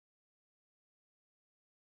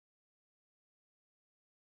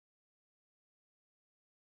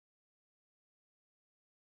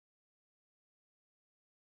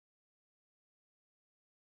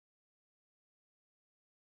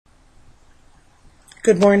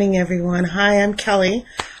Good morning, everyone. Hi, I'm Kelly.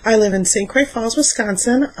 I live in St. Croix Falls,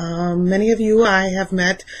 Wisconsin. Many of you I have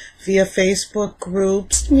met via Facebook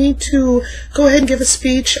groups. Need to go ahead and give a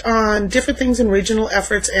speech on different things in regional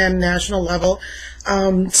efforts and national level.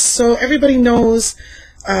 So everybody knows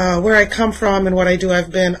where I come from and what I do.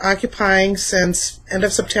 I've been occupying since end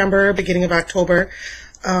of September, beginning of October.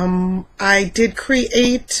 I did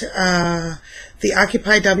create the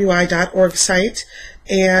occupywi.org site,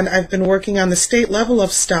 and I've been working on the state level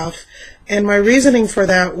of stuff. And my reasoning for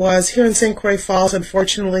that was here in St. Croix Falls,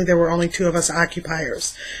 unfortunately, there were only 2 of us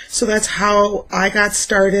occupiers. So that's how I got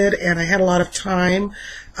started, and I had a lot of time.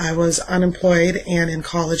 I was unemployed and in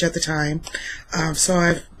college at the time. So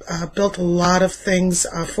I've built a lot of things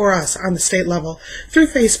for us on the state level through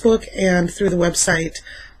Facebook and through the website.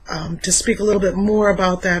 To speak a little bit more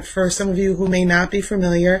about that for some of you who may not be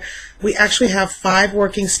familiar, we actually have 5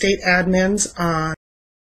 working state admins on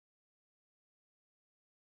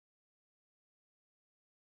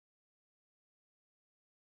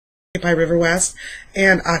Occupy River West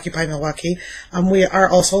and Occupy Milwaukee. We are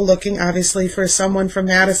also looking, obviously, for someone from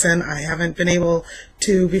Madison. I haven't been able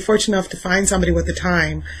to be fortunate enough to find somebody with the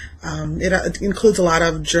time. It includes a lot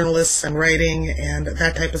of journalists and writing and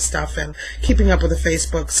that type of stuff and keeping up with the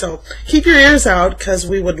Facebook. So keep your ears out, because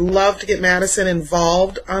we would love to get Madison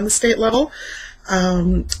involved on the state level.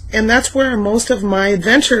 And that's where most of my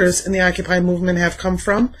adventures in the Occupy movement have come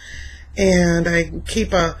from. And I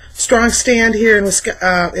keep a strong stand here in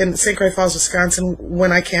St. Croix Falls, Wisconsin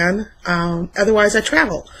when I can. Otherwise, I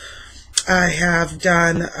travel. I have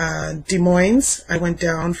done Des Moines. I went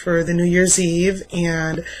down for the New Year's Eve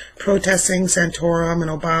and protesting Santorum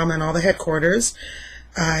and Obama and all the headquarters.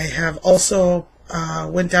 I have also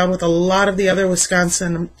went down with a lot of the other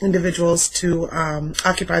Wisconsin individuals to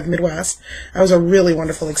occupy the Midwest. That was a really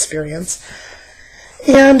wonderful experience.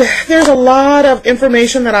 And there's a lot of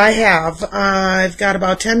information that I have. I've got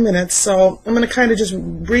about 10 minutes, so I'm going to kind of just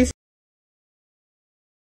briefly.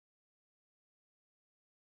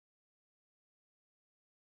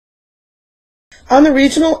 On the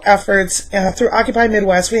regional efforts through Occupy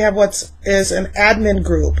Midwest, we have what is an admin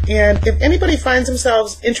group. And if anybody finds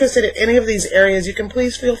themselves interested in any of these areas, you can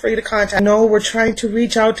please feel free to contact. No, we're trying to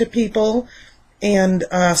reach out to people and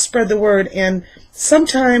spread the word. And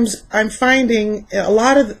sometimes I'm finding a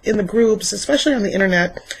lot of in the groups, especially on the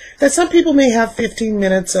internet, that some people may have 15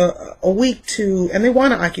 minutes a week and they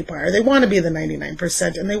want to occupy, or they want to be the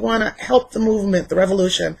 99%, and they want to help the movement, the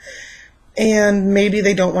revolution. And maybe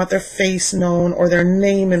they don't want their face known or their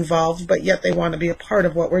name involved, but yet they want to be a part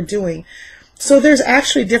of what we're doing. So there's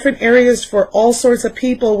actually different areas for all sorts of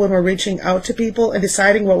people when we're reaching out to people and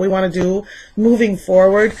deciding what we want to do moving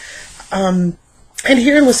forward. And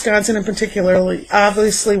here in Wisconsin in particular,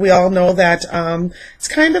 obviously we all know that it's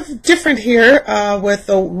kind of different here with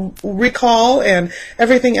the recall and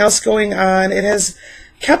everything else going on. It has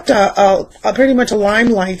kept a pretty much a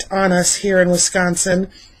limelight on us here in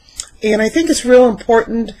Wisconsin. And I think it's real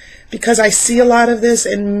important, because I see a lot of this,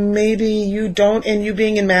 and maybe you don't, and you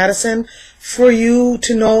being in Madison, for you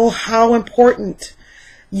to know how important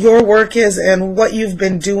your work is and what you've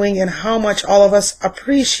been doing and how much all of us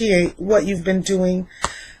appreciate what you've been doing.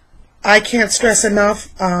 I can't stress enough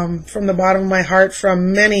from the bottom of my heart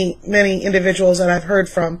from many, many individuals that I've heard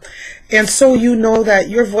from. And so you know that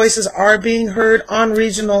your voices are being heard on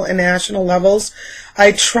regional and national levels.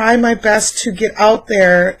 I try my best to get out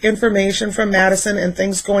there information from Madison and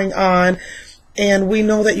things going on. And we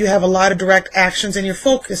know that you have a lot of direct actions and you're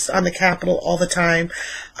focused on the Capitol all the time.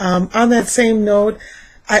 On that same note,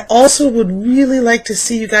 I also would really like to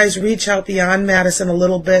see you guys reach out beyond Madison a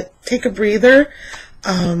little bit. Take a breather.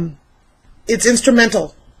 It's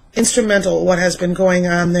instrumental what has been going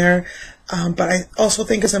on there. But I also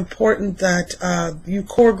think it's important that you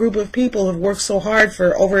core group of people have worked so hard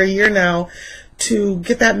for over a year now to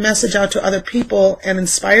get that message out to other people and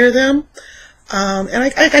inspire them. And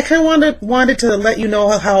I kind of wanted to let you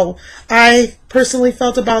know how I personally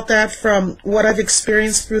felt about that from what I've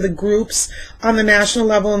experienced through the groups on the national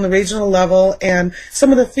level and the regional level, and some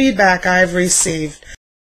of the feedback I've received.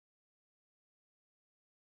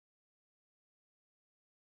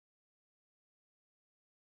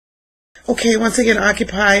 Okay, once again,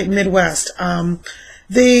 Occupy Midwest.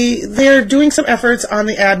 They're doing some efforts on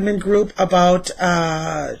the admin group about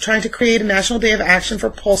trying to create a national day of action for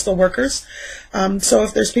postal workers. So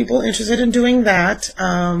if there's people interested in doing that,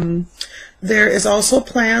 there is also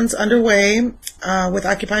plans underway with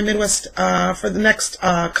Occupy Midwest for the next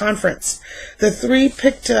conference. The 3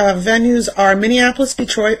 picked venues are Minneapolis,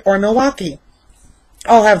 Detroit, or Milwaukee.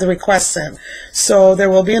 I'll have the requests in. So there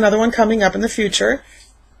will be another one coming up in the future.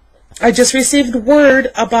 I just received word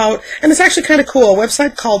about, and it's actually kind of cool, a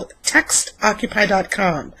website called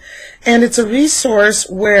textoccupy.com. And it's a resource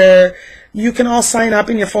where you can all sign up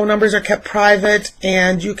and your phone numbers are kept private,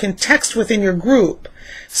 and you can text within your group.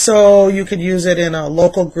 So you could use it in a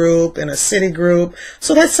local group, in a city group.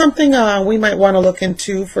 So that's something we might want to look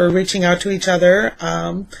into for reaching out to each other,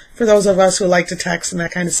 for those of us who like to text and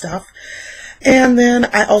that kind of stuff. And then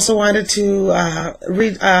I also wanted to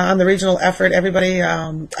read on the regional effort, everybody,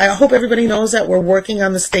 I hope everybody knows that we're working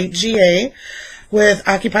on the state GA with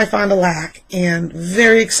Occupy Fond du Lac, and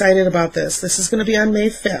very excited about this. This is going to be on May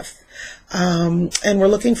 5th. And we're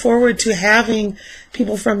looking forward to having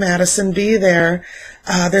people from Madison be there.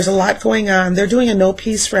 There's a lot going on. They're doing a no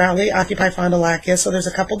peace rally, Occupy Fond du Lac is, so there's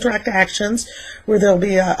a couple direct actions where there'll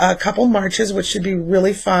be a couple marches, which should be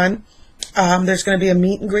really fun. There's going to be a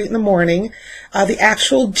meet and greet in the morning. The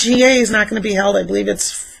actual GA is not going to be held. I believe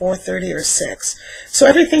it's 4:30 or 6. So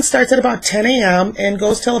everything starts at about 10 a.m. and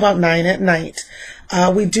goes till about 9 at night.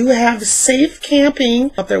 We do have safe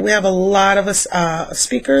camping up there. We have a lot of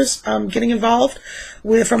speakers getting involved.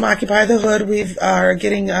 From Occupy the Hood, we are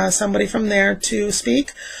getting somebody from there to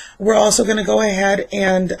speak. We're also going to go ahead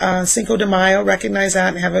and Cinco de Mayo, recognize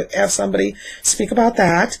that, and have somebody speak about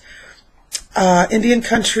that. Indian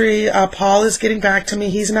Country, Paul is getting back to me.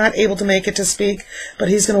 He's not able to make it to speak, but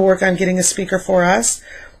he's going to work on getting a speaker for us.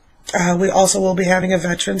 We also will be having a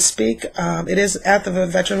veteran speak. It is at the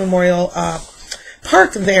Veteran Memorial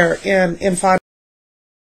Park there in Fond.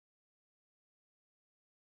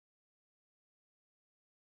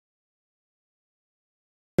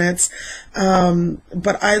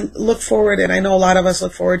 But I look forward, and I know a lot of us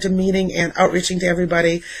look forward to meeting and outreaching to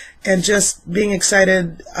everybody and just being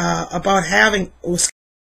excited about having